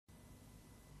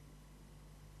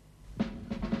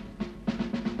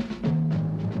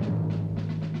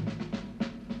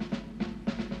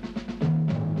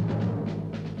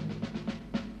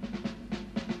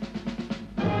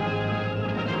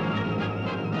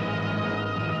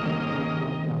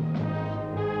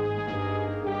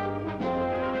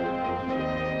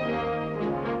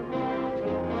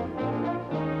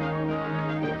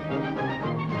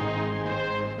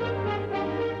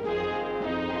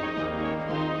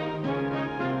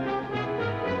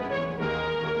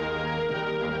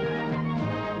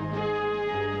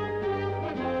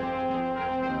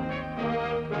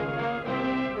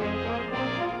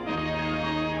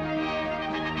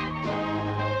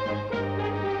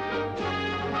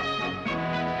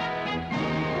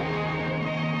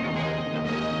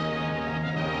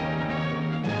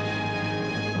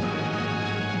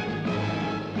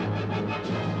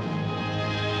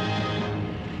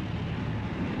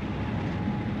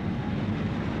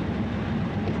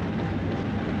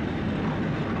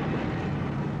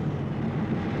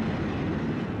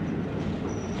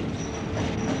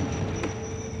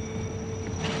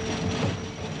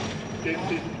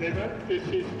This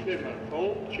is Plymouth.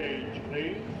 All change,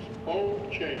 please. All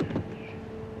change.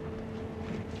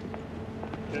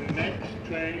 The next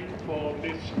train for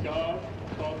Miss Guard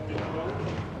on the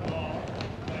road are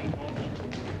by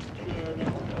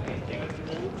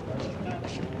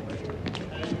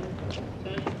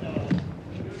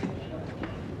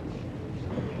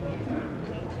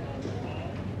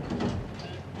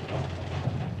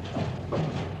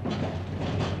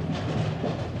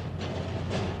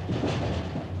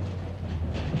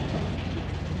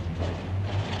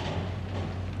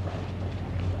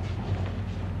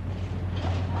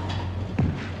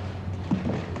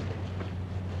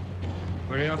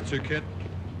Where are you off to, kid?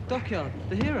 Dockyard,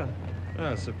 the hero.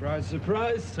 Ah, surprise,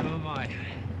 surprise, so am I.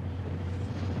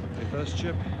 Your first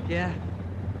ship? Yeah.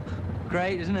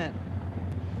 Great, isn't it?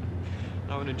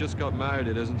 Not when you just got married,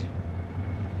 it isn't.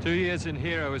 2 years in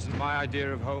Hero isn't my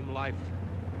idea of home life.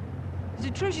 Is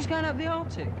it true she's going up the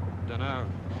Arctic? Dunno.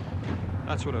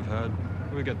 That's what I've heard.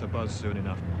 We'll get the buzz soon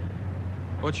enough.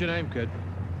 What's your name, kid?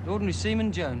 Ordinary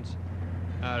Seaman Jones.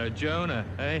 Out of Jonah,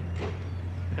 eh?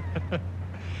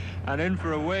 And in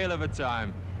for a whale of a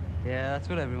time. Yeah, that's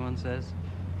what everyone says.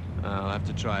 I'll have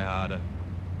to try harder.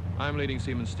 I'm leading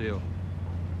Seaman Steele.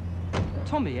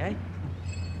 Tommy, eh?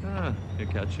 Ah, you're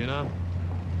catching on.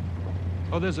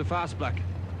 Oh, there's a fast black.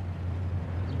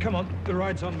 Come on, the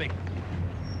ride's on me.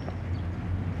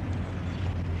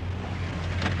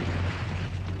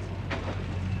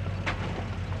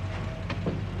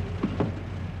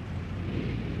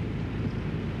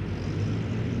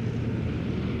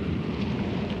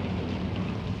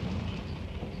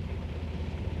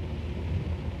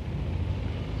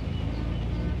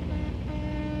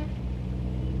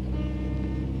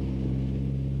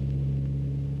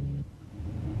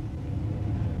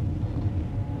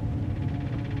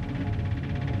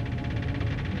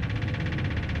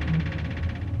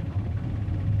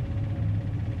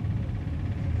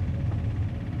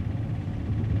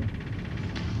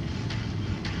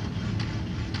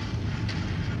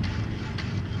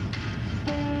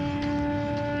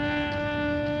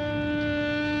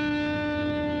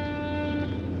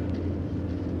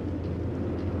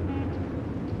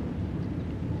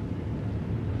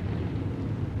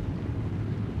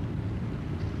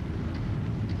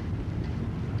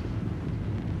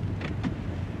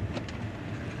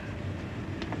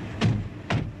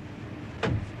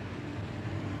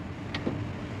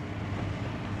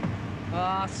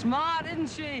 Ah, smart, isn't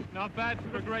she? Not bad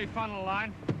for a grey funnel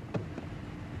line.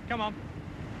 Come on.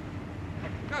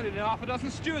 Got in half a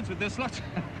dozen stewards with this lot.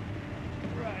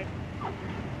 Right.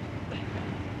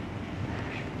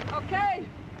 Okay.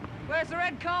 Where's the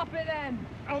red carpet then?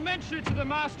 I'll mention it to the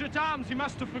master at arms. He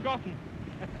must have forgotten.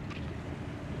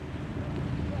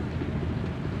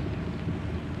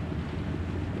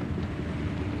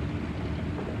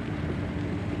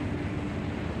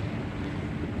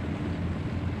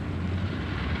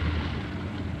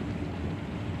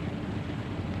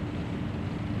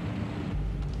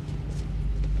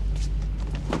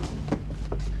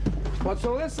 What's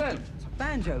all this, then? It's a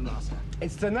banjo, master.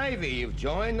 It's the Navy you've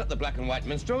joined, not the black and white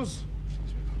minstrels.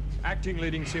 Acting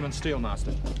leading Seaman Steele,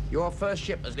 Master. Your first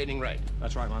ship as leading rate.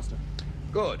 That's right, Master.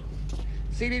 Good.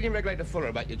 See leading regulator Fuller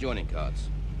about your joining cards.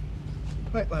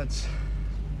 Right, lads.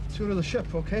 Tour of the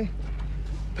ship, OK?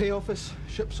 Pay office,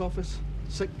 ship's office,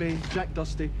 sick bay, Jack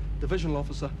Dusty, divisional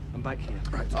officer, and back here.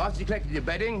 Right. After you collected your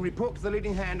bedding, report to the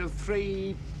leading hand of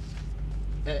 3...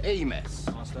 E mess.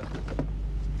 Master.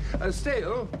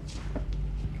 Steele,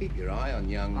 keep your eye on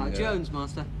young... Jones,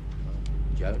 master.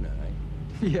 Jonah,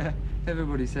 eh? Yeah,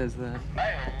 everybody says that.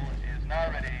 Mail is now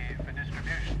ready for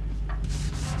distribution.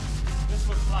 This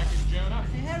looks like it, Jonah.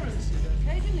 The herons did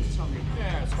okay, didn't he, Tommy?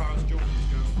 Yeah, as far as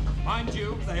Jordans go. Mind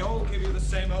you, they all give you the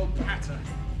same old patter.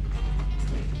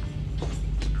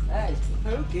 Hey, it's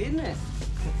pokey, isn't it?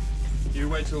 You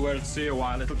wait till we're at sea a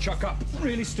while, it'll chuck up.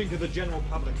 Really stink to the general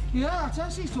public. Yeah, that's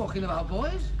us he's talking about,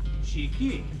 boys.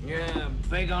 Cheeky. Yeah,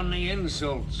 big on the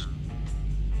insults.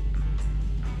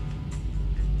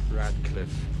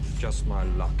 Radcliffe. Just my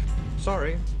luck.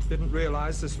 Sorry, didn't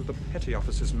realize this was the petty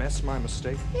officer's mess. My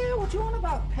mistake. Yeah, what do you want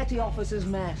about petty officer's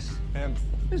mess?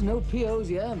 There's no POs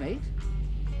here, mate.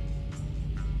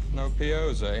 No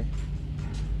POs, eh?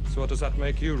 So what does that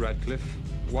make you, Radcliffe?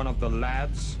 One of the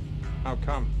lads? How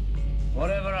come?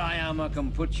 Whatever I am, I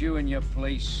can put you in your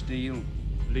place, Steele.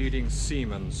 Leading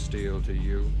Seaman Steele to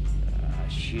you.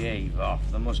 Shave off.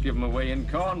 They must give them away in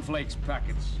cornflakes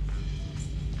packets.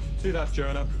 See that,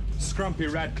 Jonah?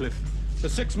 Scrumpy Radcliffe. For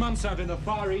 6 months out in the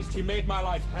Far East, he made my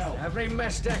life hell. Every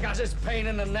mess deck has its pain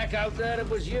in the neck out there. It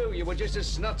was you. You were just a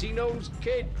snotty-nosed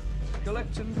kid.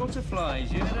 collecting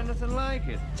butterflies. You ain't anything like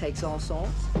it. Takes all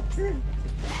sorts.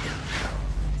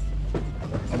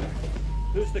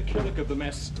 Who's the critic of the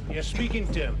mess? You're speaking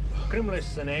to him.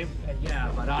 Criminalist's the name.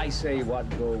 Yeah, but I say what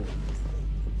goes.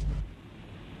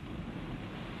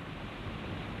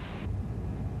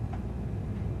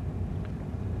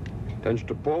 Attention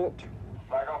to port.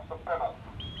 Flag off the Plymouth.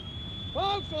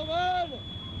 Foxman!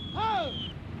 Out!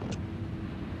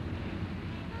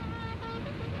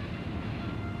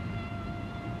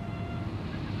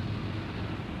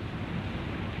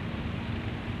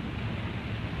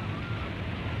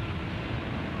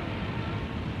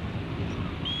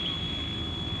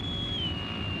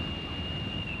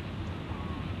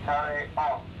 Carry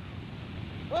on.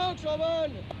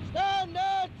 Foxman! Stand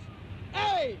at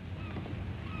 8!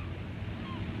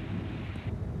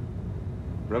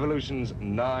 Revolutions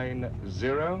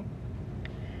 9-0.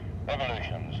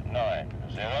 Revolutions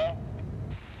 9-0.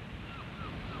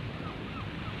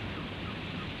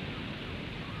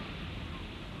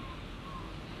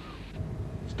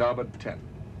 Starboard 10.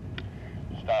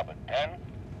 Starboard 10.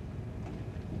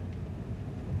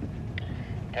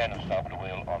 10 starboard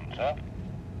wheel on, sir.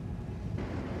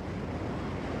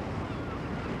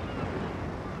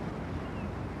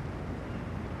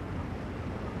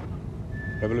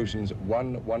 Revolutions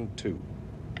 1-1-2.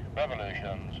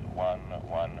 Revolutions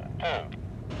 1-1-2.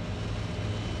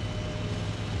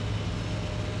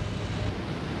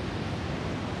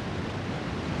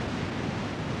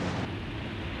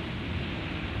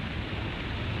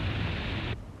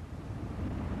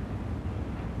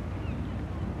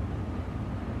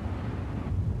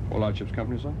 All-out ships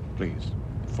company, sir? Please.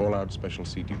 Fallout Special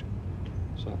Sea Duty.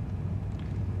 Sir.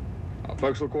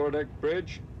 Forecastle quarterdeck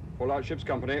bridge. All-out ships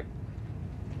company.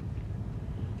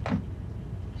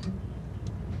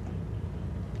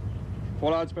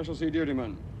 Fallout Special Sea Duty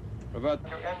man. Revert. To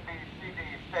NBCD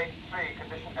State 3,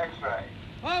 condition X-ray.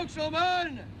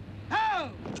 Foxman!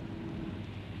 Out!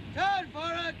 Turn for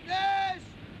a dash!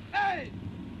 8!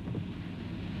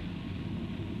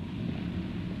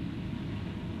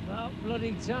 About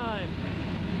bloody time.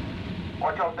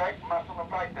 Watch on deck, mast on the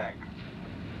flight deck.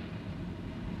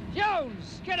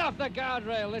 Jones, get off the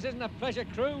guardrail. This isn't a pleasure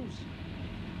cruise.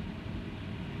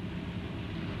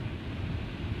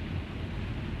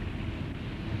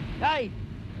 Hey,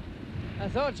 I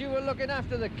thought you were looking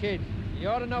after the kid. You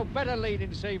ought to know better,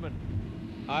 leading seaman.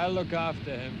 I'll look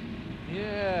after him.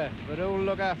 Yeah, but who'll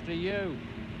look after you?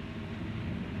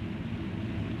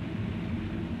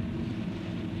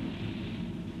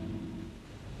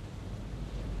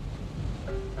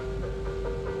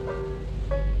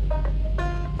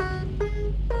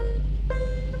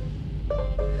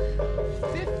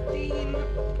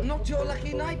 Not your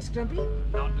lucky night, Stumpy.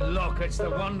 Not luck, it's the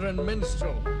wandering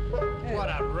minstrel. What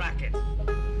a racket.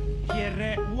 You're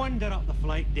wander up the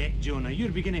flight deck, Jonah. You're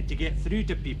beginning to get through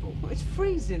to people. Well, it's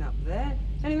freezing up there.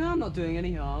 Anyway, I'm not doing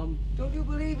any harm. Don't you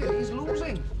believe it? He's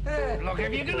losing. Look,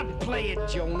 if you're gonna play it,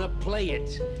 Jonah, play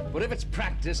it. But if it's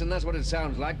practice and that's what it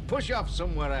sounds like, push off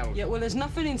somewhere else. Yeah, well, there's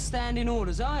nothing in standing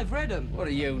orders. I've read them. What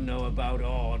do you know about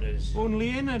orders?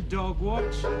 Only in a dog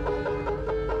watch.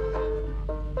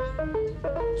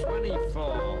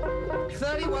 24.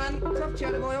 31. Tough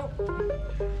cheddar boil.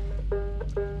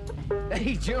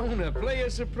 Hey, Jonah, play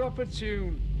us a proper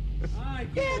tune.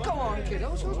 Yeah, go on,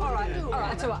 kiddos. All right,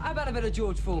 I tell you what, how about a bit of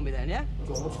George for me then, yeah?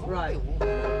 George. Right.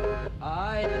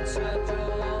 I had such a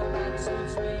job that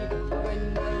suits me.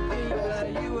 When the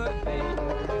people you would be, you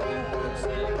could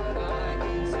see what I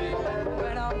can see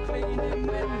when I'm cleaning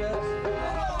windows.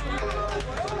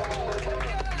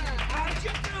 How'd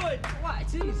you do it? What,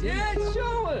 it's easy. Yeah,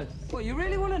 show us. What, you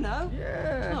really want to know?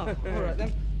 Yeah. Oh, all right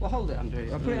then. Well, hold it under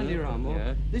you. I'll put it under your arm.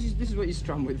 Yeah. This is what you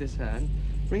strum with this hand.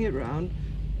 Bring it round.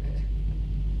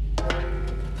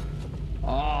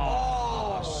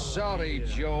 Oh, sorry,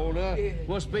 Jonah.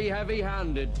 Must be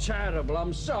heavy-handed. Terrible.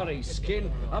 I'm sorry,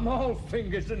 Skin. I'm all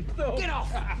fingers and thumbs. Get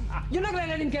off! You're not going to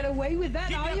let him get away with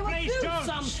that, are you? place, Do George.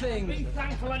 something! Be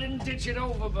thankful I didn't ditch it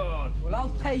overboard. Well, I'll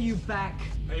pay you back.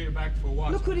 Pay you back for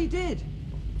what? Look what he did.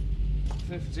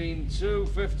 15-2,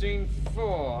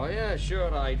 15-4. Yeah,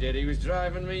 sure I did. He was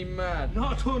driving me mad.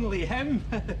 Not only him.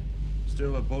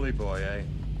 Still a bully boy, eh?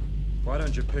 Why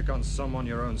don't you pick on someone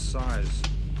your own size?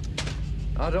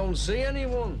 I don't see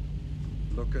anyone.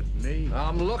 Look at me.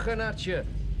 I'm looking at you.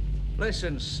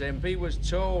 Listen, Simp, he was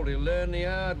told he'll learn the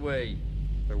hard way.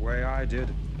 The way I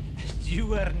did. You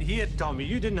weren't here, Tommy.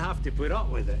 You didn't have to put up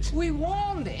with it. We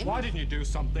warned him. Why didn't you do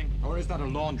something? Or is that a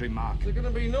laundry mark? There's gonna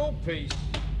be no peace.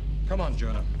 Come on,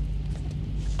 Jonah.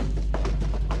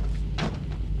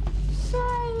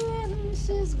 Silence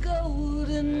is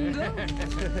golden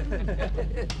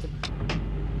gold.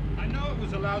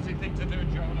 was a lousy thing to do,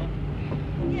 Jonah.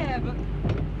 Yeah, but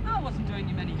I wasn't doing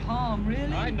him any harm,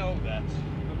 really. I know that.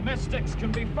 But mess decks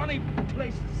can be funny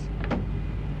places.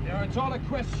 Yeah, it's all a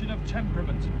question of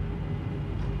temperament.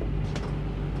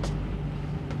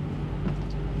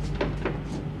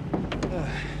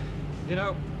 You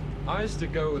know, I used to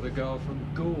go with a girl from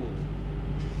Gould.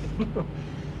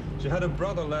 She had a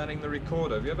brother learning the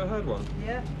recorder. Have you ever heard one?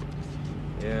 Yeah.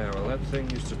 Yeah, well, that thing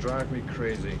used to drive me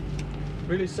crazy.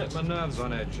 Really set my nerves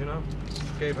on edge, you know?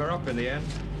 Gave her up in the end.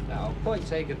 No, point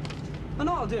taken. I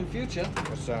know what I'll do in future.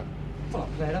 What's that? Well, I'll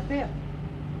play it up here.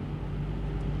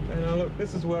 Hey, now look,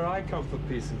 this is where I come for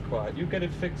peace and quiet. You get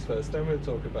it fixed first, then we'll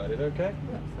talk about it, okay?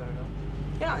 Yeah, fair enough.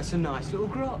 Yeah, it's a nice little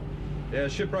grot. Yeah,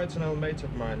 Shipwright's an old mate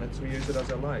of mine. Lets me use it as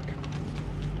I like.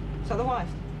 Is that the wife?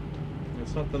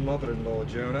 It's not the mother-in-law,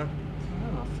 Jonah.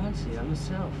 Oh, I fancy her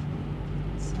myself.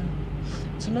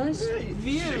 It's a nice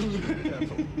view. Be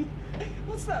careful.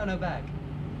 What's that on her back?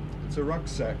 It's a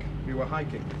rucksack. We were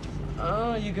hiking.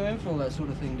 Oh, you go in for all that sort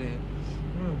of thing, do you?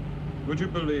 Would you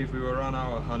believe we were on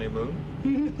our honeymoon?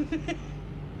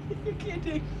 You're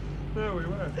kidding. No, we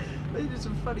were. They did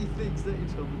some funny things, don't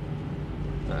you, Tommy?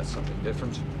 That's something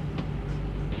different.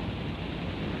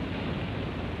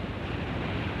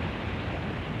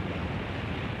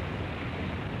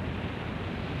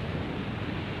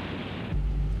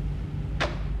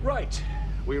 Right.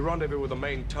 We rendezvous with the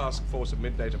main task force at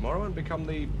midday tomorrow and become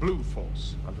the Blue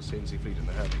Force under CNC Fleet in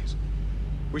the Hermes.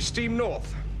 We steam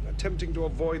north, attempting to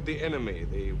avoid the enemy,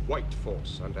 the White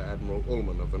Force, under Admiral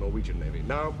Ullman of the Norwegian Navy.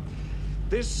 Now,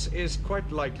 this is quite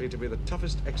likely to be the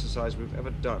toughest exercise we've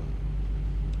ever done.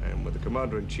 And with the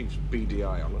Commander-in-Chief's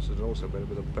BDI on us, it'd also better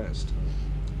be the best.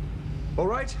 All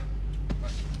right?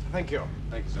 Thank you.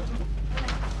 Thank you, sir.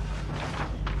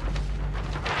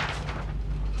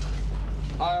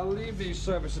 I'll leave these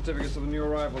service certificates of the new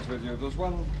arrivals with you. There's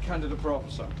one candidate for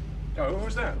officer. Oh, who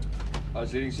was that? I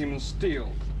was leading Seaman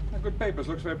Steele. Good papers,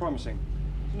 looks very promising.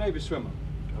 He's a Navy swimmer.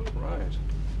 Oh, right.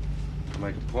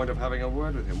 Make a point of having a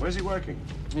word with him. Where's he working?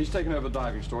 He's taken over the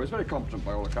diving store. He's very competent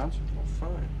by all accounts. Oh,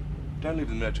 fine. Don't leave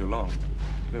him there too long.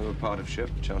 Give him a part of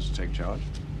ship, a chance to take charge.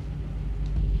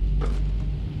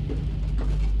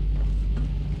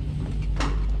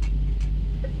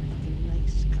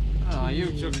 Ah, you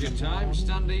took your time.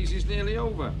 Stand easy's nearly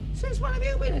over. Since when have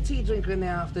you been a tea drinker in the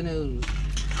afternoons?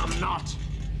 I'm not.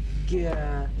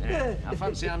 Yeah. I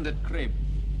fancy hand at crib.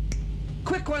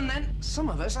 Quick one, then. Some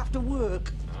of us have to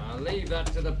work. I'll leave that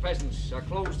to the peasants. I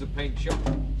closed the paint shop.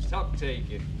 Stop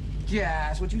taking. Yeah,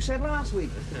 that's what you said last week.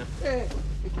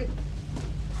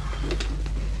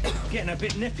 Getting a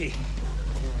bit nippy.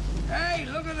 Hey,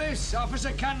 look at this.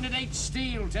 Officer Candidate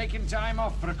Steele taking time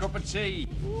off for a cup of tea.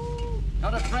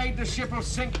 Not afraid the ship will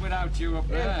sink without you up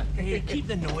there. Hey, keep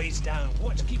the noise down.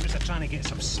 Watchkeepers are trying to get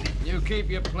some sleep. You keep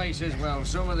your place as well.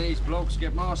 Some of these blokes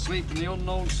get more sleep than the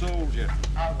unknown soldier.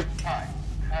 Out of time.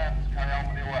 Hands, carry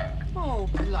on with your work. Oh,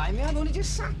 blimey, I've only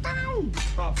just sat down.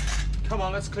 Oh, come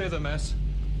on, let's clear the mess.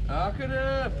 Look at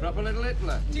her, proper little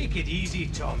Hitler. Take it easy,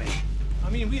 Tommy. I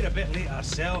mean, we're a bit late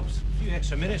ourselves. A few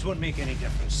extra minutes won't make any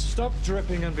difference. Stop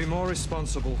dripping and be more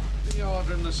responsible. Be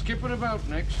ordering the skipper about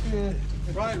next.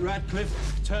 Right,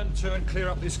 Radcliffe, turn to and clear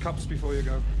up these cups before you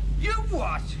go. You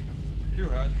what? You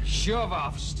heard. Shove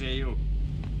off, Steele.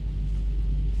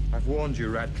 I've warned you,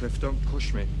 Radcliffe. Don't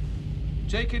push me.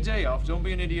 Take a day off. Don't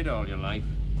be an idiot all your life.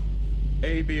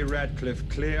 AB Radcliffe,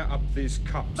 clear up these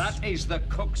cups. That is the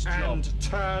cook's job. And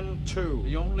turn to.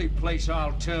 The only place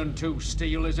I'll turn to,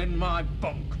 Steele, is in my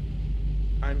bunk.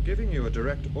 I'm giving you a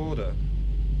direct order.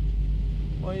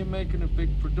 Why are you making a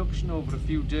big production over a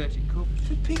few dirty cups?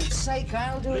 For Pete's sake,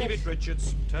 I'll do it. Leave it,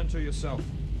 Richards. Turn to yourself.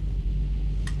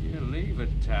 You leave it,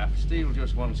 Taff. Steele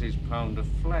just wants his pound of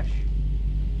flesh.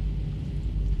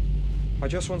 I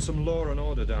just want some law and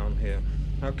order down here.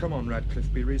 Now, come on,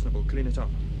 Radcliffe. Be reasonable. Clean it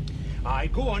up. Aye,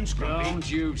 go on, Scrumpy. Don't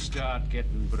you start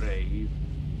getting brave.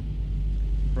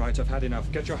 Right, I've had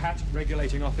enough. Get your hat.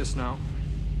 Regulating office now.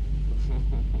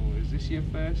 Is this your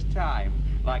first time?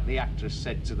 Like the actress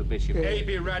said to the bishop.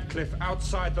 AB Radcliffe,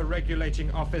 outside the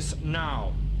regulating office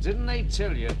now. Didn't they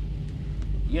tell you?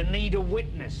 You need a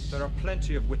witness. There are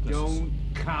plenty of witnesses. Don't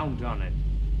count on it.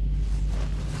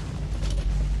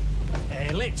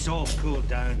 Let's all cool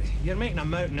down. You're making a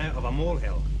mountain out of a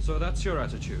molehill. So that's your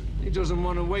attitude? He doesn't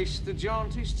want to waste the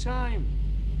jaunty's time.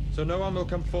 So no one will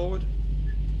come forward?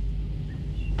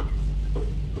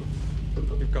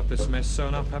 You've got this mess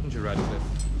sewn up, haven't you, Radcliffe?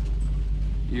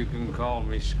 You can call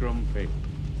me Scrumpy.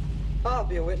 I'll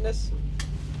be a witness.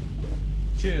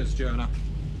 Cheers, Jonah.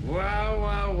 Well,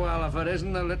 well, well, if it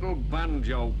isn't the little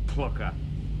banjo plucker.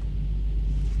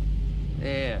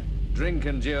 Here,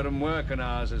 Drinking during working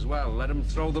hours as well. Let them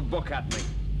throw the book at me.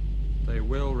 They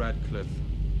will, Radcliffe.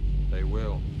 They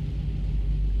will.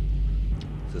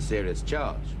 It's a serious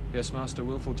charge. Yes, Master.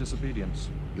 Willful disobedience.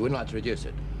 You wouldn't like to reduce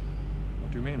it?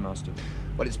 What do you mean, Master?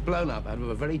 Well, it's blown up out of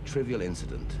a very trivial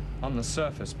incident. On the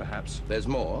surface, perhaps. There's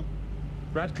more?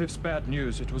 Radcliffe's bad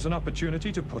news. It was an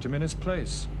opportunity to put him in his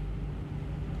place.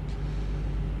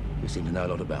 You seem to know a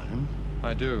lot about him.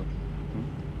 I do.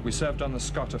 We served on the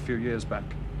Scott a few years back.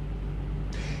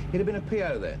 He'd have been a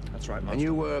PO then? That's right, Master. And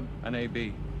you were? An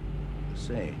AB. I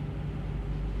see.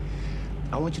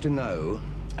 I want you to know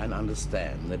and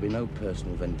understand there'd be no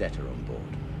personal vendetta on board.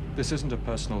 This isn't a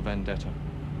personal vendetta.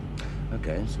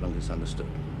 Okay, so long as it's understood.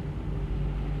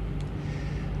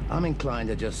 I'm inclined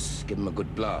to just give him a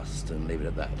good blast and leave it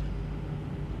at that.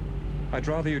 I'd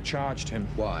rather you charged him.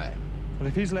 Why? Well,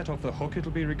 if he's let off the hook,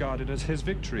 it'll be regarded as his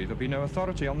victory. There'll be no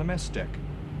authority on the mess deck.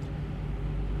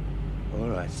 All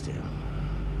right, Steele.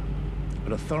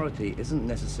 But authority isn't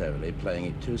necessarily playing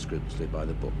it too scrupulously by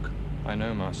the book. I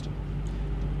know, Master.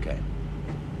 Okay.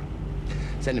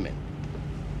 Send him in.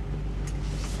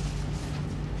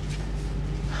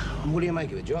 What do you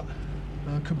make of it, Jock?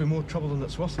 Could be more trouble than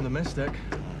it's worth on the mess deck.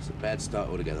 Oh, it's a bad start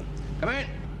altogether. Come in!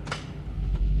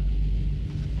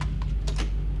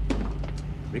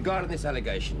 Regarding this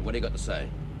allegation, what do you got to say?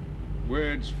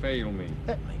 Words fail me.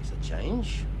 That makes a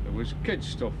change. It was kid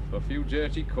stuff, a few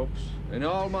dirty cups. In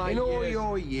all my years... In all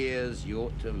your years, you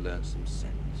ought to have learned some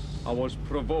sense. I was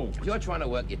provoked. If you're trying to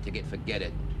work your ticket, forget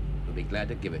it. We'll be glad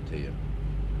to give it to you.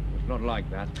 It's not like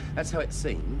that. That's how it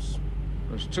seems.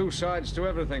 There's two sides to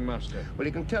everything, Master. Well,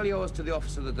 you can tell yours to the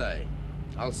officer of the day.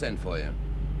 I'll send for you.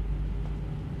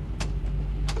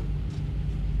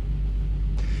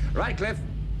 Radcliffe.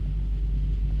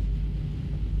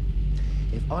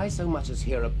 If I so much as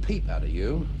hear a peep out of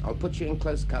you, I'll put you in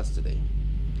close custody.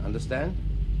 Understand?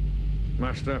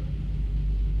 Master.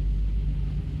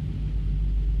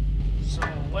 So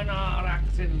when our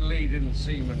acting leading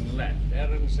seaman left,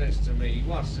 Erin says to me,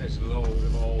 "What's this load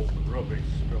of old rubbish,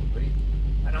 Scrumpy?"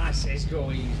 And I says,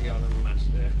 "Go easy on him,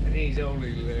 Master." And he's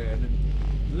only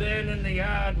learning the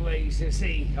hard way, says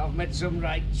he. "I've met some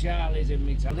right Charlies in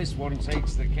me time. This one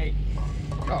takes the cake."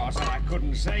 Of course, I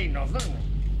couldn't say nothing.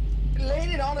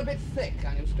 Laying it on a bit thick,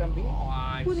 can you, Scrumpy? Oh,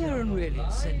 I Would Aaron really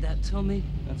have said that, Tommy?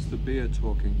 That's the beer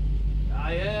talking.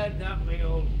 I heard that, me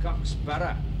old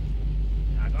cocksparrow.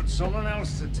 I got something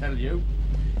else to tell you.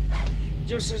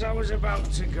 Just as I was about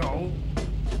to go,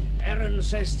 Erin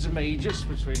says to me, just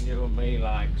between you and me,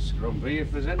 like, Scrumpy,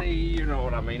 if there's any, you know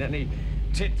what I mean, any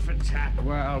tit for tat,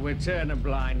 well, we turn a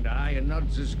blind eye, and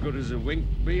nod's as good as a wink.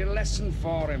 Be a lesson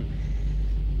for him.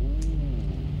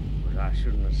 Ooh, but I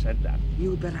shouldn't have said that.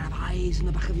 You'd better have eyes in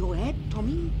the back of your head,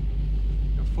 Tommy.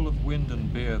 You're full of wind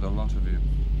and beer, the lot of you.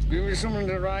 Give me something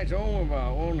to write home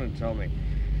about, won't it, Tommy?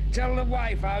 Tell the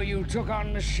wife how you took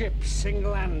on the ship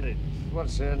single-handed.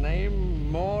 What's her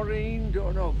name? Maureen?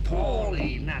 No,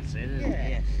 Pauline, that's it, isn't it?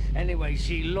 Yes. Anyway,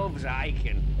 she loves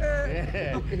hiking.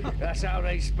 That's how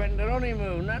they spend their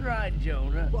honeymoon, that right,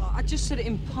 Jonah? Well, I just said it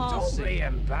in passing. Don't be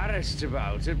embarrassed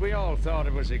about it. We all thought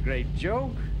it was a great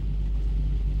joke.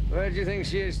 Where do you think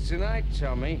she is tonight,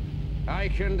 Tommy?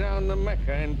 Hiking down the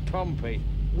Mecca in Pompey.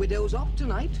 Widow's off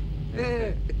tonight.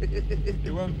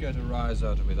 You won't get a rise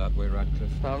out of me that way,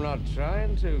 Radcliffe. I'm not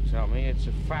trying to, Tommy. It's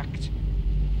a fact.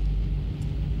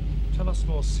 Tell us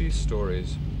more sea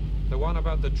stories. The one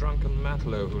about the drunken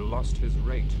matelot who lost his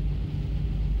rate.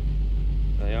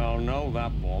 They all know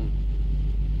that one.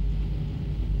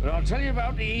 But I'll tell you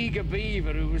about the eager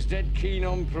beaver who was dead keen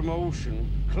on promotion.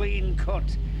 Clean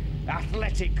cut,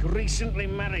 athletic, recently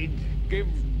married,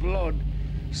 gives blood.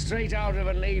 Straight out of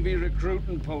a Navy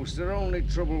recruiting post. The only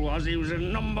trouble was he was a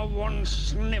 #1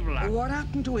 sniveller. What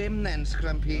happened to him then,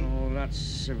 Scrumpy? Oh,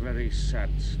 that's a very sad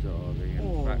story.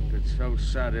 In fact, it's so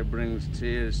sad it brings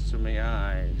tears to my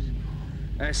eyes.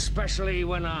 Especially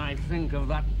when I think of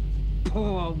that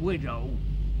poor widow.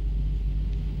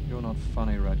 You're not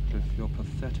funny, Radcliffe. You're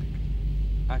pathetic.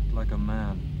 Act like a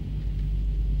man.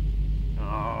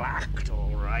 I'll act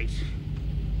all right.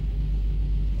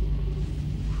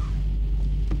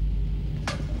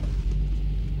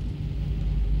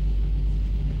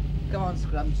 Come on,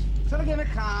 Scrumps. Shall I give him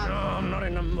a card? No, I'm not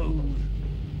in the mood.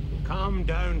 Calm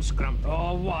down, Scrumpy.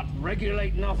 Oh, what?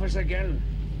 Regulating office again?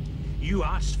 You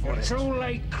asked for it. Too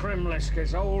late,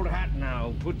 Crimliscus. Old hat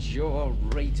now. Put your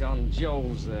rate on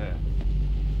Joel's there.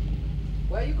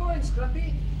 Where are you going,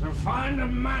 Scrumpy? To find a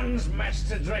man's mess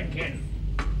to drink in.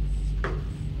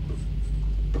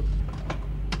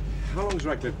 How long's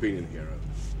Radcliffe been in here?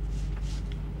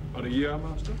 About a year,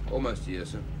 Master? Almost a year,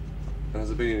 sir. And has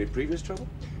there been any previous trouble?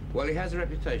 Well, he has a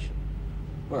reputation.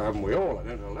 Well, haven't we all? I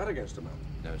don't hold that against a man.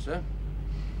 No, sir.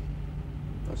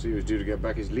 I see he was due to get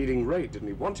back his leading rate. Didn't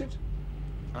he want it?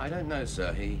 I don't know,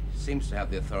 sir. He seems to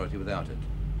have the authority without it.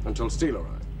 Until Steele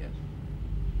arrived? Yes.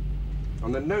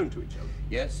 And they're known to each other?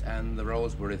 Yes, and the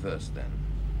roles were reversed then.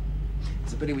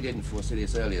 It's a pity we didn't foresee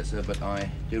this earlier, sir, but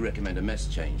I do recommend a mess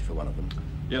change for one of them.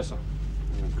 Yes, sir.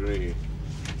 I agree.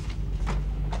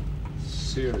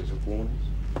 Series of warnings.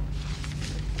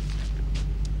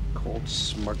 Caught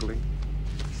smuggling.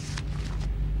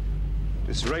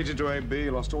 Disrated to AB,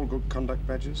 lost all good conduct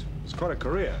badges. It's quite a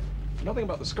career. Nothing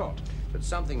about the Scot. But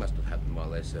something must have happened while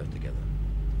they served together.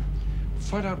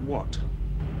 Find out what?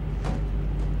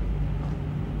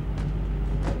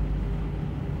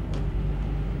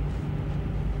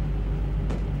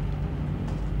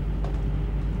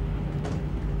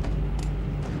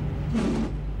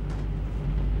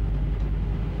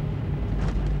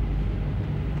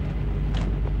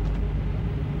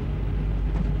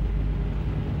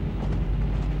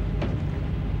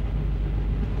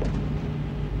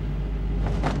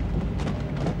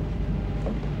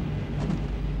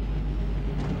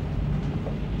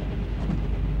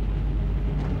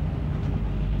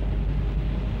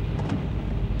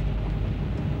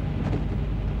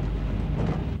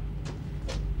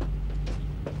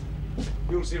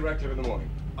 You'll see Radcliffe in the morning.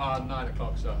 9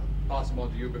 o'clock, sir. Pass him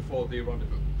on to you before the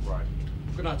rendezvous. Right.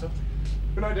 Good night, sir.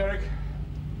 Good night, Derek.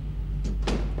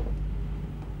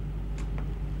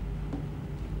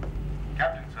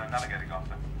 Captain, sir, navigating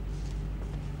officer.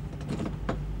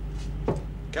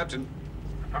 Captain.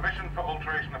 Permission for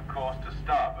alteration of course to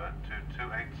starboard to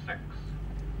 286.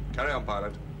 Carry on,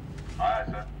 pilot. Aye,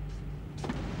 sir.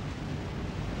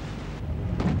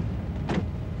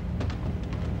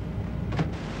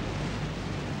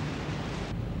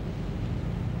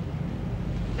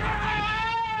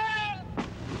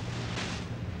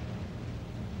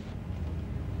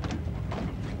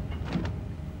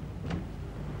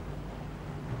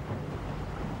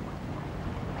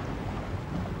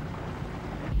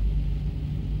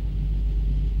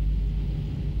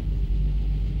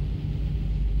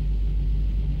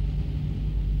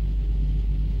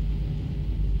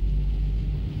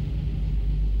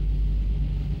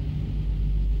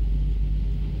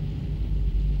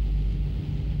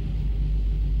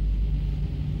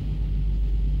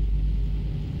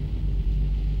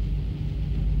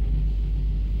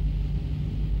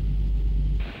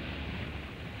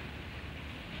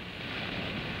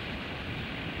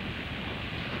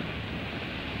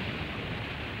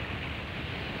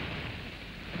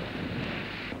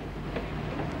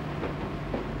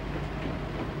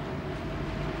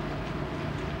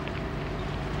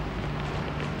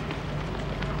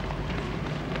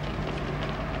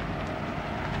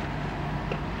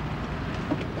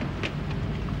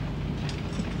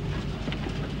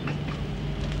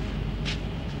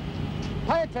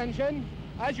 Pay attention.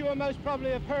 As you will most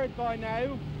probably have heard by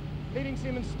now, leading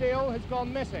seaman Steele has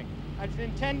gone missing and is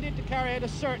intended to carry out a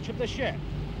search of the ship.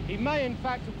 He may in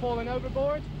fact have fallen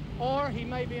overboard, or he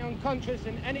may be unconscious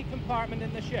in any compartment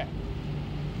in the ship.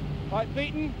 Right,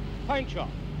 Beaton, paint shop.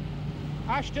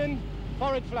 Ashton,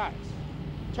 forward flaps.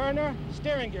 Turner,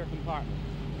 steering gear compartment.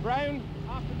 Brown,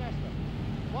 after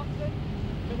messman. Watson,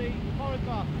 to the forward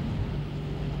bathroom.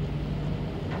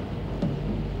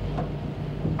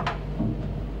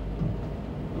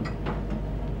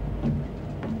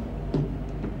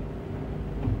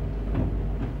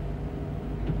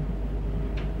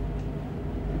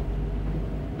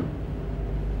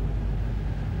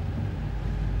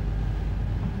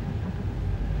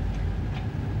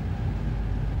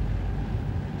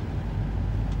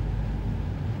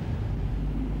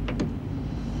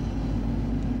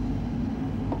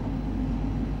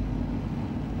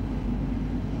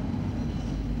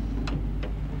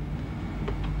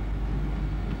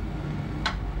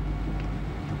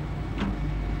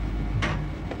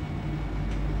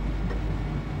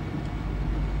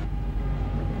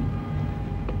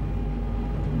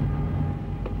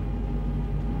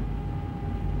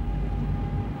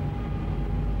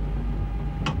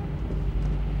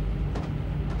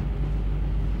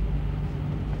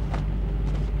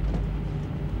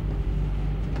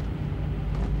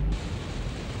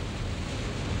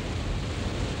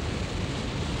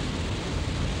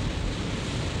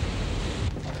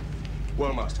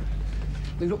 Well, Master.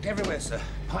 We looked everywhere, sir.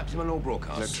 Piped him on all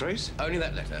broadcasts. No trace? Only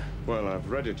that letter. Well,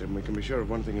 I've read it, and we can be sure of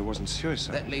one thing: it wasn't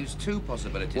suicide. That leaves two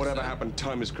possibilities. Whatever sir. happened,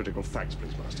 time is critical. Facts,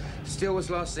 please, Master. Steele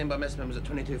was last seen by mess members at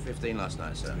 22:15 last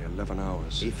night, sir. Only 11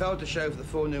 hours. He failed to show for the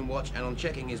forenoon watch, and on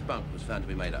checking his bunk was found to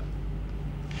be made up.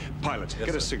 Pilot, Yes, get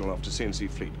a sir. signal off to CNC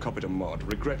Fleet. Copy to Mod.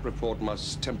 Regret report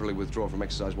must temporarily withdraw from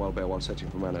exercise while setting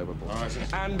for man overboard. All right, sir.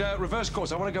 And reverse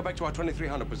course. I want to go back to our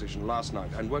 2300 position last night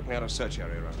and work me out a search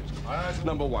area around it. All right, sir.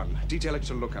 Number 1, detail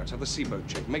extra lookouts. Have the Seaboat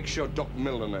check. Make sure Doc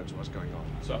Milner knows what's going on.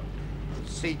 Sir.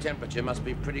 Sea temperature must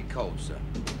be pretty cold, sir.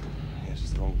 Yes,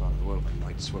 it's the wrong part of the world for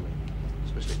night swimming.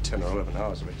 Especially 10 or 11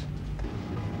 hours of it.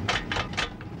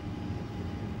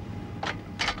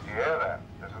 You hear that?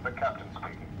 This is the captain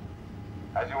speaking.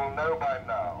 As you will know by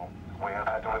now, we have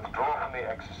had to withdraw from the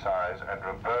exercise and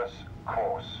reverse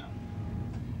course.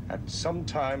 At some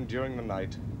time during the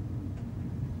night,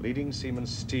 leading seaman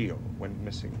Steele went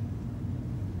missing.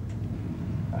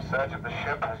 A search of the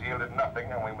ship has yielded nothing,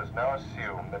 and we must now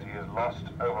assume that he is lost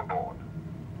overboard.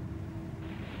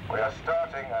 We are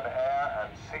starting an air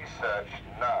and sea search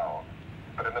now,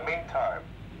 but in the meantime,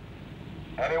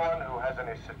 anyone who has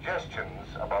any suggestions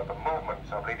about the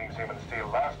movements of leading seaman Steele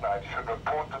last night should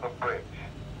report to the bridge.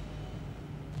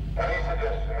 Any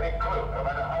suggestion, any clue, no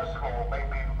matter how small, may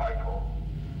be vital.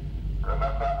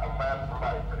 Remember, a man's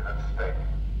life is at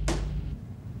stake.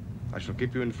 I shall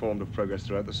keep you informed of progress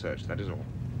throughout the search, that is all.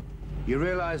 You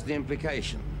realize the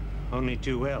implication? Only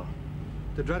too well.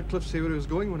 Did Radcliffe say where he was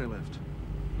going when he left?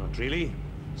 Not really.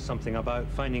 Something about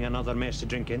finding another mess to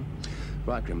drink in.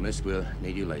 Right, Grimlist, we'll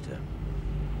need you later.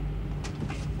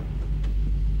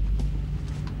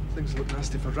 Things look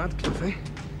nasty for Radcliffe, eh?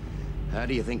 How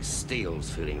do you think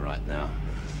Steele's feeling right now?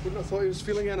 Wouldn't have thought he was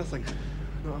feeling anything.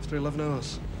 Not after 11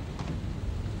 hours.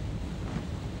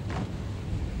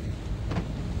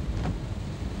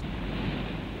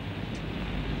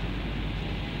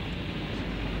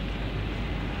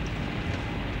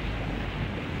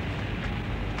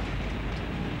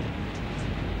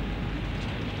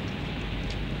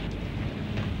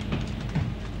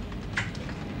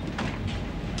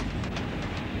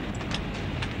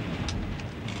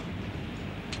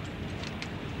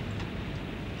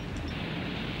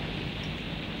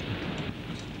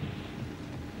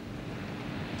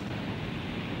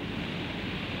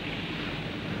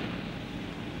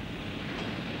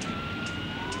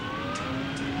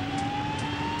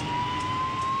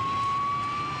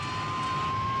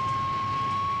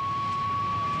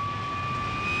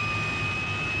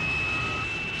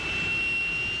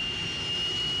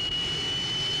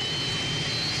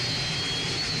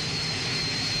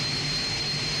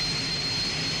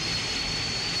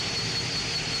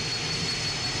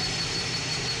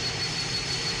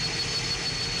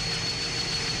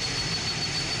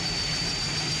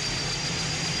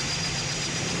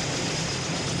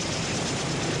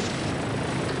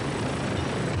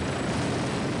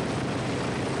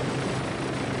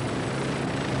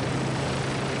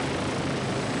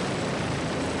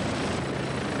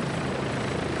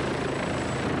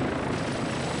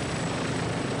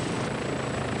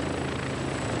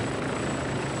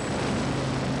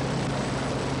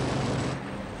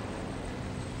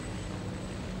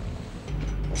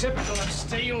 Typical of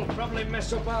Steele. Probably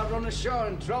mess up our run ashore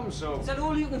in Tromso. Is that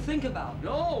all you can think about?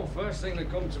 No, first thing that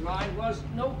come to mind was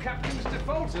no captain's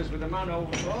defaulters with a man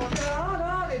overboard. They're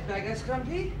hard-hearted beggars,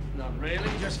 Crumpy. Not really,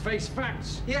 just face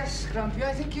facts. Yes, Crumpy,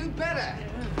 I think you'd better.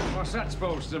 What's that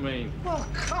supposed to mean? Well,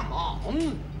 come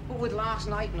on. But with last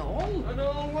night and all. And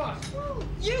all what? Well,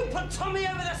 you put Tommy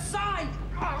over the side!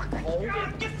 Oh,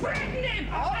 God, you're threatening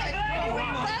him! All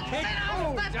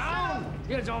right, That's down!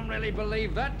 You don't really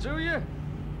believe that, do you?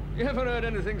 You haven't heard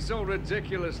anything so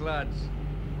ridiculous, lads.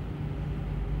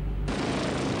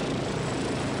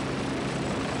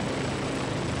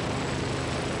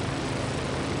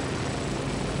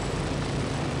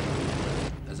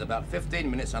 There's about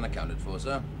 15 minutes unaccounted for,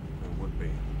 sir. There would be.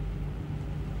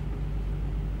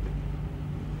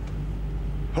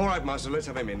 All right, Master, let's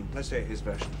have him in. Let's hear his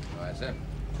version. All right, sir.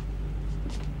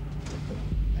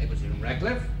 Able to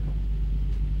Radcliffe?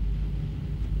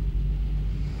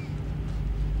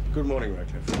 Good morning,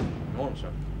 Radcliffe. Morning,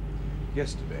 sir.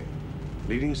 Yesterday,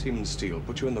 leading seaman Steele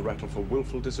put you in the rattle for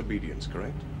willful disobedience,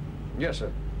 correct? Yes,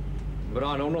 sir. But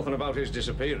I know nothing about his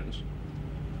disappearance.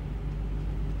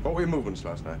 What were your movements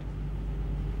last night?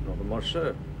 Nothing much,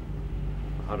 sir.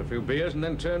 I had a few beers and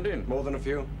then turned in. More than a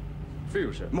few?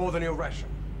 Few, sir. More than your ration?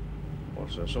 Well,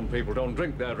 sir, some people don't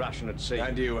drink their ration at sea.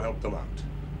 And you helped them out.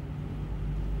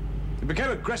 You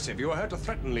became aggressive. You were heard to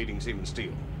threaten leading seaman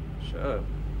Steele. Sir.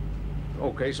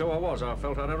 Okay, so I was. I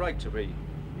felt I had a right to be.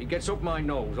 He gets up my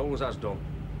nose, always has done.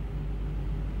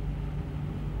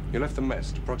 You left the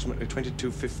mess at approximately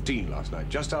 22:15 last night,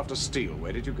 just after Steele.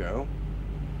 Where did you go?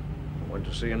 I went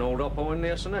to see an old oppo in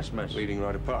the S&S mess. Leading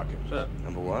right to Parkins. Sir.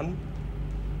 Number 1?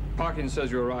 Parkins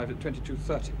says you arrived at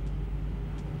 22:30.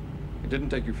 It didn't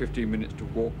take you 15 minutes to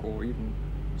walk or even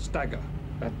Stagger,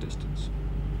 that distance.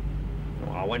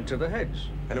 Well, I went to the heads.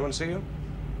 Anyone see you?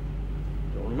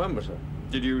 Don't remember, sir.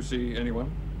 Did you see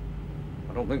anyone?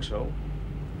 I don't think so.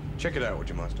 Check it out, would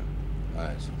you, Master?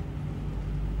 Aye, sir.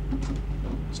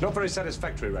 It's not very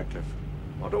satisfactory, Radcliffe.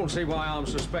 I don't see why I'm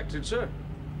suspected, sir.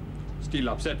 Steele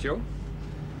upset you.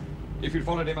 If you'd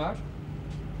followed him out,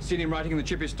 seen him writing in the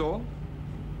chippy store,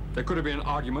 there could have been an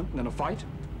argument and then a fight.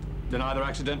 Then either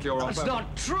accidentally or on purpose. That's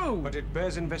not true! But it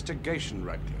bears investigation,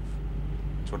 Radcliffe.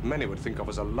 It's what many would think of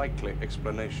as a likely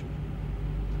explanation.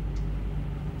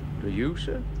 Do you,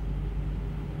 sir?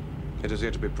 It is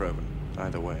yet to be proven,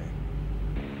 either way.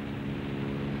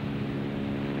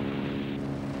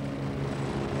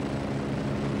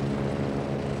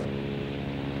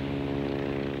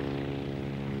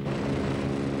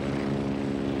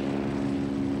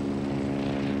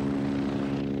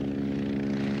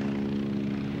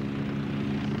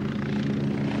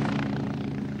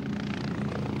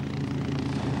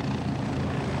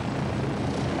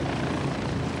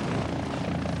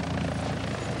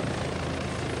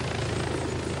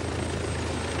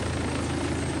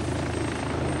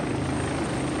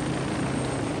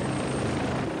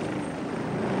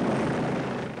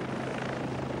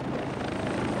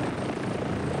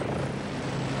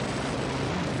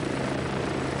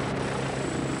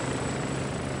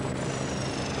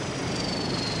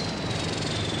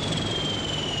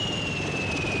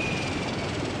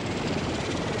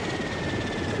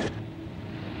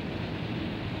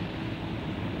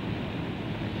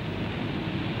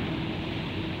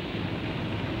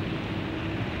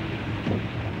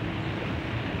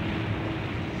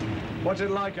 What's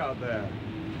it like out there?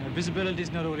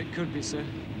 Visibility's not all it could be, sir.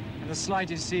 And the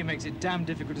slightest sea makes it damn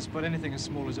difficult to spot anything as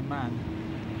small as a man.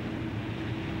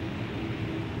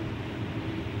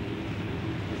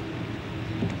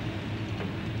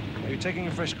 Are you taking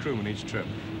a fresh crewman each trip?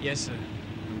 Yes, sir.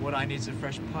 But what I need is a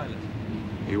fresh pilot.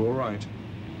 Are you all right?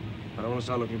 I don't want to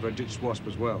start looking for a ditched wasp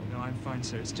as well. No, I'm fine,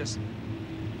 sir. It's just...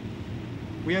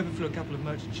 we overflew a couple of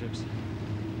merchant ships.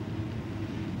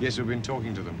 Yes, we've been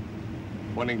talking to them.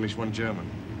 One English, one German.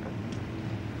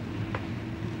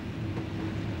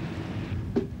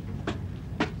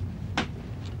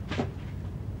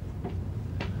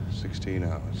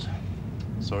 $16 hours.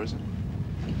 Sorry, sir?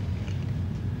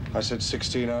 I said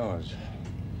 16 hours.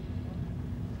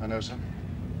 I know, sir.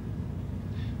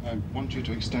 I want you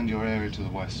to extend your area to the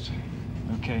west.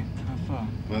 Okay. How far?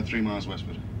 About 3 miles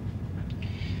westward.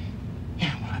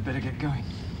 Yeah, well, I better get going.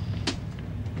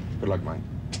 Good luck, Mike.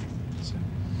 Sir.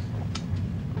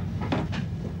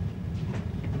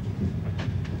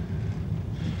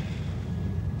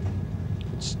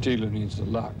 Steele needs the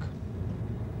luck.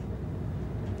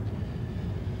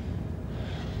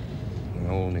 We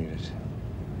all need it.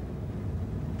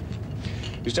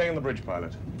 You staying on the bridge,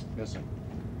 pilot? Yes, sir.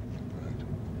 Right.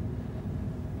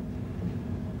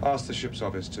 Ask the ship's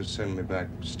office to send me back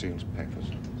Steele's papers.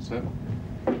 Sir?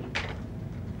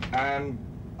 And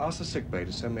ask the sick bay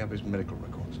to send me up his medical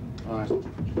records. All right.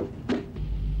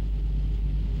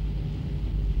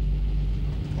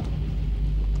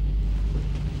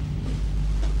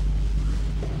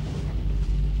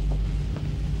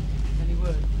 Any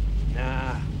word?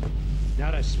 Nah,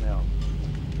 not a smell.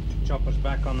 Chopper's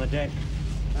back on the deck.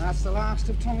 That's the last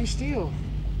of Tommy Steele.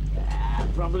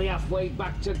 Probably halfway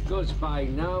back to Gus by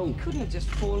now. He couldn't have just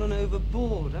fallen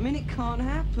overboard. I mean, it can't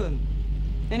happen.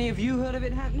 Any of you heard of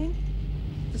it happening?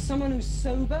 For someone who's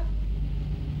sober?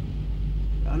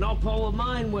 An oppo of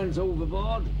mine went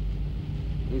overboard.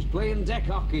 He was playing deck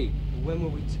hockey. When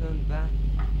will we turn back?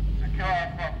 Secure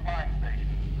across flying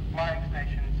stations. Flying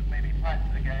stations may be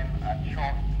packed again at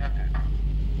short notice.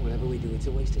 Whatever we do, it's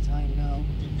a waste of time now.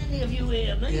 Any of you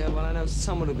hear me? Yeah, well, I know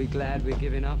someone will be glad we're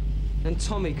giving up. And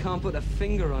Tommy can't put a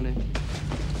finger on it.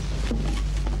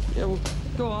 Yeah, well,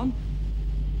 go on.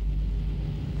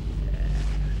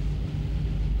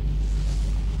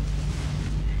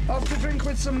 Off to drink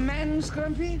with some men,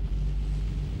 Scrumpy?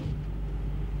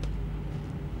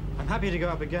 I'm happy to go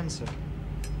up again, sir.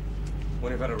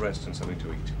 When you've had a rest and something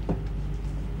to eat.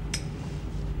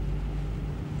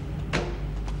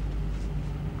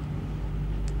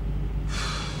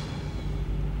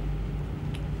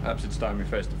 Perhaps it's time we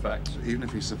faced the facts. Even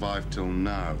if he survived till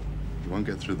now, he won't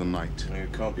get through the night. You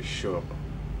can't be sure.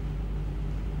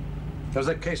 There was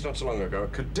that case not so long ago, a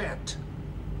cadet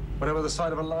went over the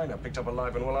side of a liner, picked up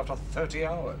alive and well after 30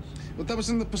 hours. But that was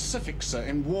in the Pacific, sir,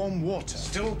 in warm water.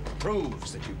 Still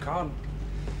proves that you can't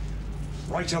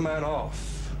write a man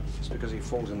off just because he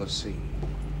falls in the sea.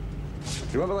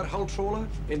 You remember that hull trawler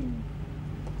in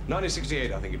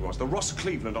 1968, I think it was, the Ross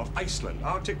Cleveland off Iceland.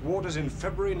 Arctic waters in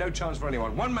February, no chance for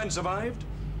anyone. One man survived,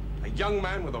 A young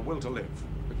man with a will to live.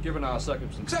 But given our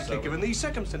circumstances... Exactly, given these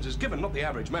circumstances. Given not the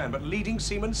average man, but leading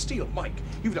seaman Steele. Mike,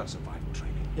 you've done survival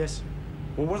training. Yes.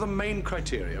 Well, what are the main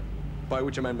criteria by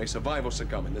which a man may survive or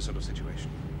succumb in this sort of situation?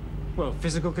 Well,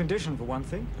 physical condition, for one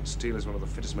thing. And Steele is one of the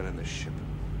fittest men in this ship.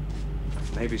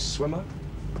 Navy swimmer.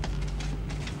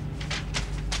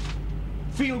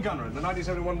 Field gunner in the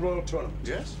 1971 Royal Tournament.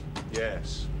 Yes?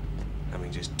 Yes. That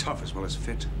means he's tough as well as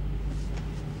fit.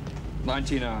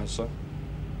 19 hours, sir.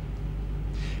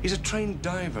 He's a trained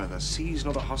diver. The sea's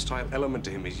not a hostile element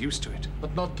to him. He's used to it.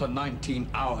 But not for 19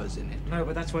 hours in it. No,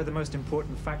 but that's where the most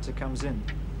important factor comes in.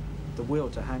 The will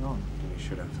to hang on. He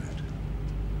should have that.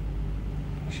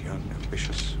 He's young,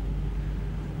 ambitious.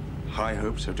 High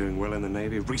hopes of doing well in the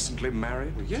Navy. Recently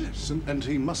married. Well, yes, and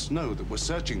he must know that we're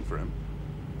searching for him.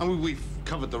 I mean, we've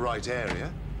covered the right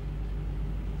area.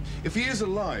 If he is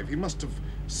alive, he must have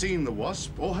seen the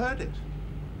Wasp or heard it.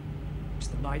 It's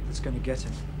the night that's going to get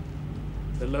him.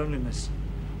 The loneliness.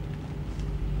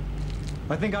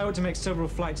 I think I ought to make several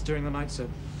flights during the night, sir,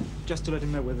 just to let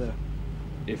him know we're there.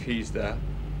 If he's there.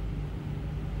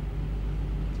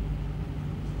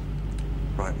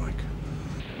 Right, Mike.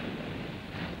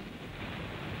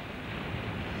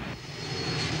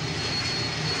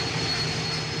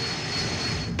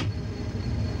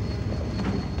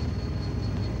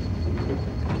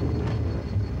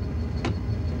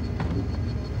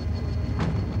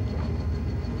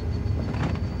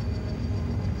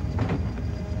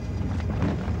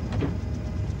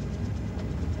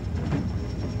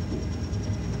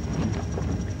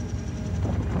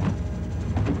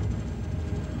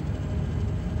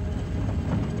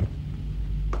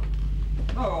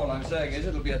 Saying is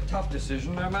it'll be a tough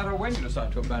decision no matter when you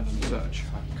decide to abandon the search.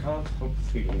 I can't help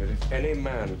feeling that if any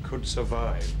man could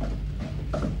survive,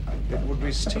 it would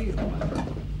be Steele.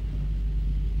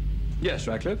 Yes,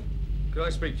 Radcliffe? Could I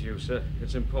speak to you, sir?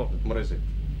 It's important. What is it?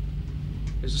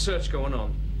 There's a search going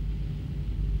on.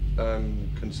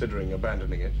 I'm considering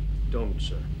abandoning it. Don't,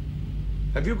 sir.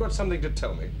 Have you got something to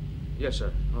tell me? Yes,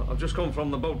 sir. I've just come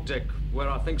from the boat deck where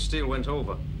I think Steele went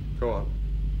over. Go on.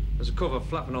 There's a cover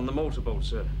flapping on the motorboat,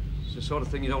 sir. It's the sort of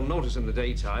thing you don't notice in the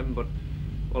daytime, but,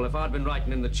 well, if I'd been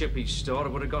writing in the chippy store, it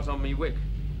would have got on me wick.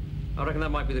 I reckon that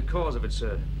might be the cause of it,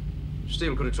 sir.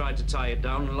 Steele could have tried to tie it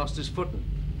down and lost his footing.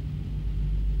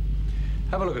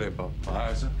 Have a look at it, Bob.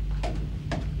 Aye, sir.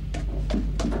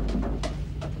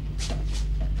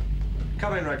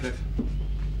 Come in, Radcliffe.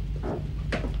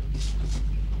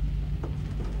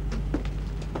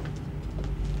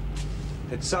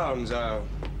 It sounds a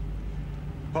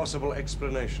possible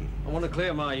explanation. I want to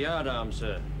clear my yardarm,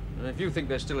 sir. And if you think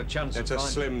there's still a chance It's of a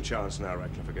finding... slim chance now,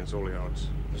 Radcliffe, against all the odds.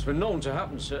 It's been known to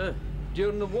happen, sir.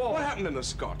 During the war. What happened in the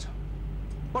Scot?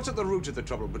 What's at the root of the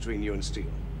trouble between you and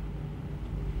Steele?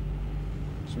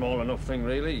 Small enough thing,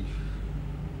 really.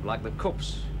 Like the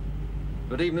cups.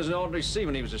 But even as an ordinary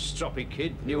seaman, he was a stroppy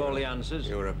kid, knew all the answers.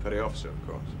 You were a petty officer, of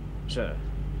course. Sir.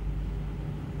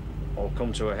 All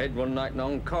come to a head one night in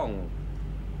Hong Kong.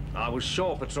 I was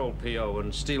shore patrol PO,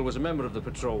 and Steele was a member of the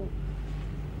patrol.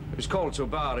 He was called to a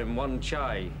bar in Wan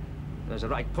Chai. There's a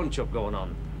right punch-up going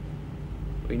on.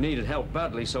 We needed help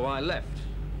badly, so I left.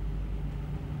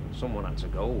 Someone had to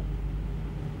go.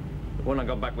 But when I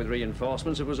got back with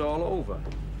reinforcements, it was all over.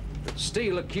 But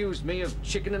Steele accused me of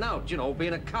chickening out, you know,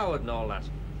 being a coward and all that.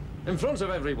 In front of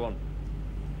everyone.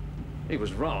 He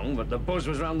was wrong, but the buzz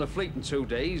was round the fleet in 2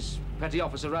 days. Petty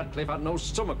Officer Radcliffe had no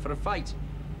stomach for a fight.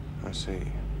 I see.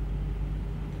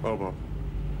 Well, Bob.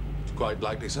 It's quite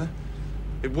likely, sir.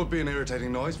 It would be an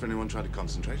irritating noise for anyone trying to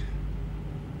concentrate.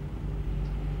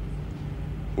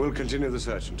 We'll continue the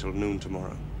search until noon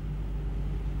tomorrow.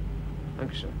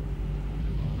 Thank you, sir.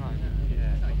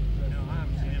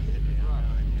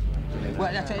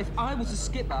 Well, that's it. If I was a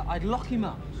skipper, I'd lock him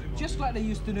up, just like they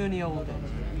used to do in the old days.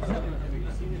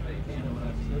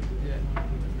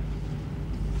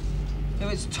 So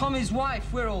it's Tommy's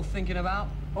wife we're all thinking about.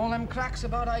 All them cracks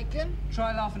about Aiken?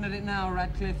 Try laughing at it now,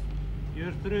 Radcliffe.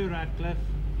 You're through, Radcliffe.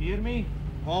 You hear me?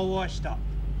 All washed up.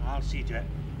 I'll see to it.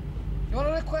 You want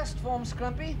a request form,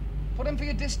 Scrumpy? Put in for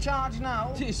your discharge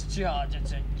now. Discharge?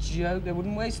 It's a joke. They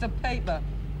wouldn't waste the paper.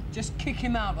 Just kick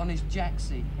him out on his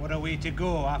jacksie. What a way to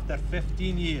go after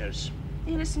 15 years.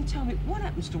 Hey, listen, tell me, what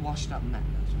happens to washed-up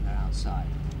members when they're outside?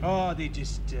 Oh, they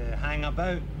just hang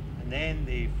about, and then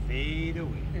they fade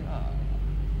away. Oh.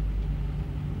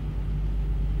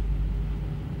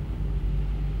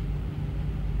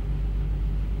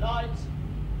 Lights.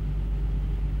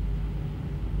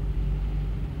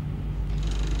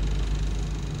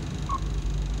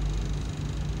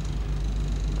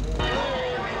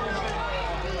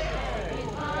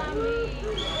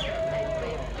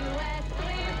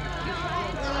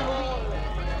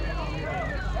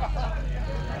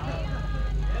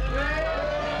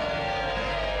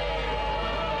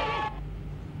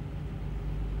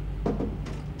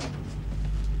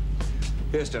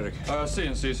 Yes, Derek.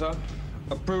 C&C, sir.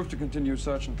 Approved to continue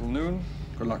search until noon.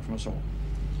 Good luck from us all.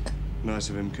 Nice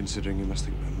of him, considering he must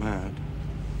think we're mad.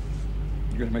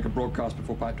 You going to make a broadcast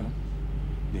before pipe time?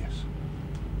 Yes.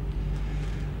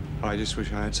 I just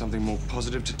wish I had something more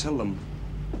positive to tell them.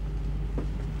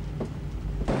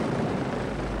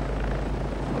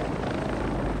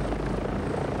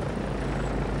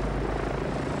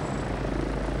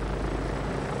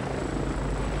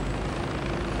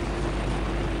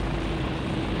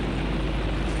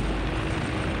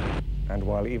 And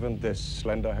while even this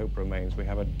slender hope remains, we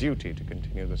have a duty to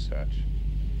continue the search.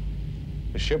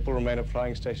 The ship will remain at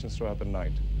flying stations throughout the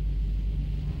night.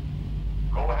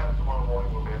 All hands tomorrow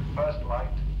morning will be at first light,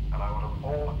 and I want an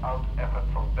all-out effort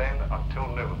from then until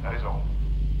noon. That is all.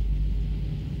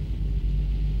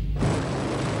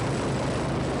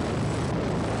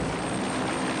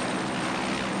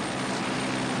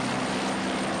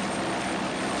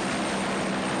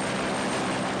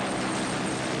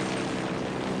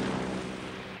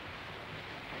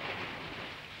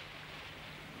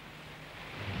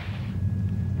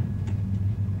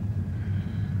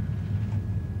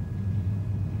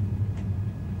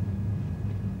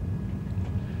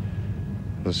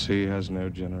 The sea has no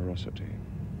generosity.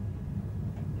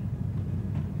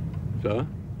 Sir?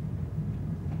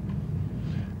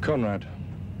 Conrad.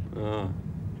 Ah.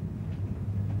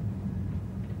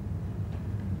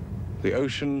 The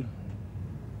ocean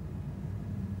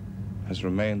has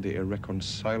remained the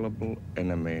irreconcilable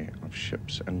enemy of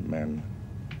ships and men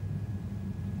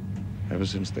ever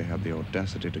since they had the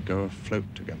audacity to go afloat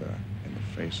together in the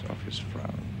face of his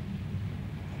frown.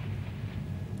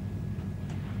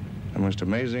 The most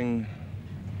amazing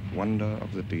wonder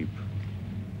of the deep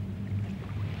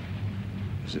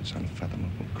is its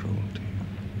unfathomable cruelty.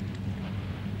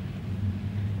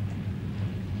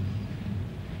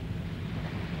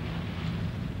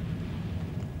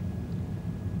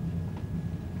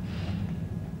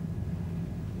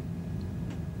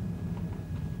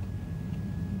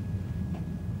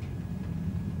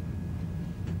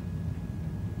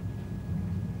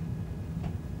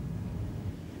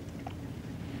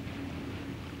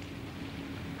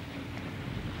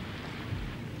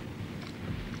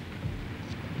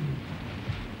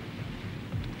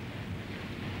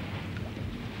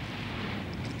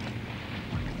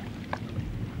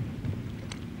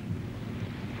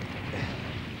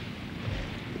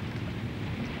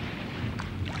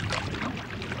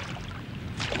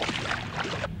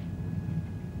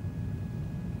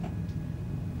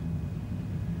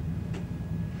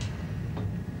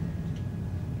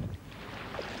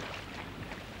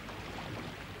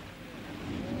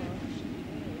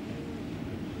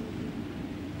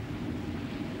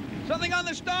 Something on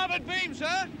the starboard beam,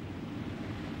 sir.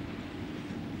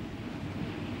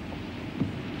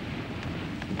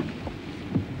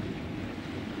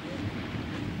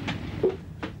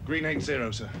 Green 80,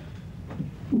 sir.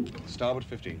 Starboard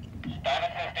 15.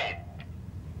 Starboard 15.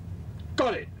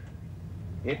 Got it.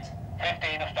 It?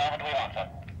 15 of starboard we want, sir.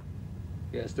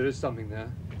 Yes, there is something there.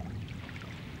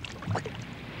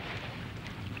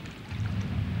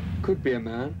 Could be a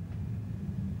man.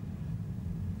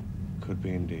 Could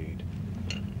be indeed.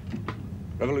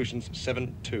 Revolutions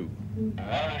 7-2.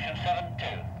 Revolution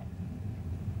 7-2.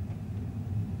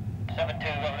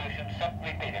 7-2 revolution 7,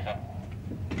 repeat it, sir.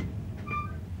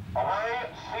 Away,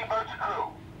 Seaboat's crew.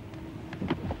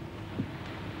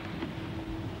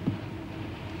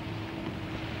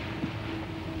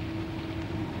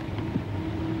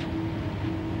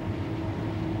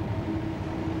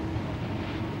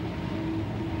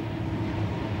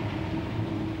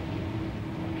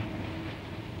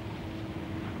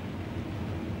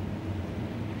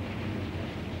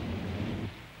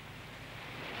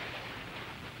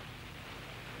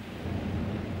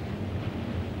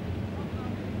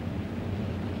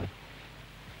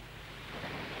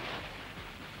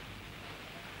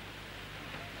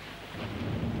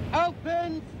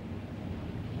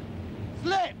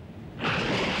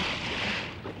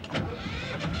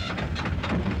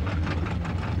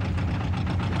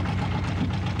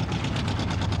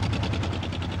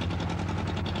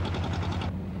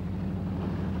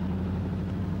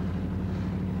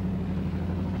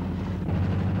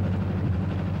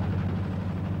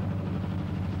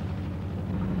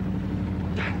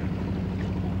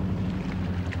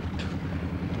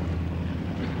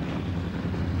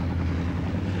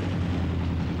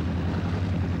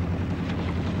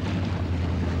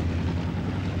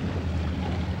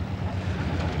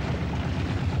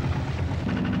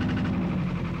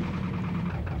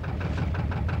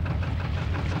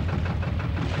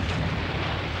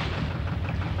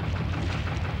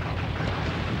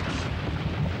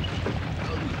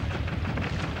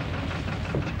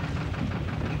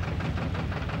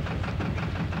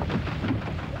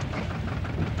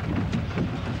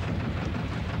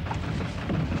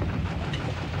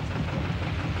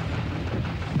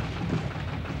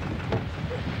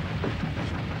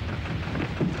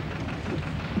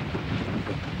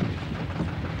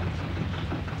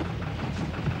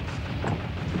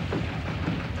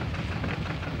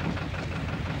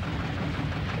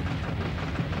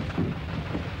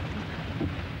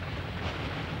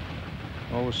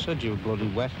 Always said you were bloody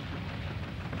wet.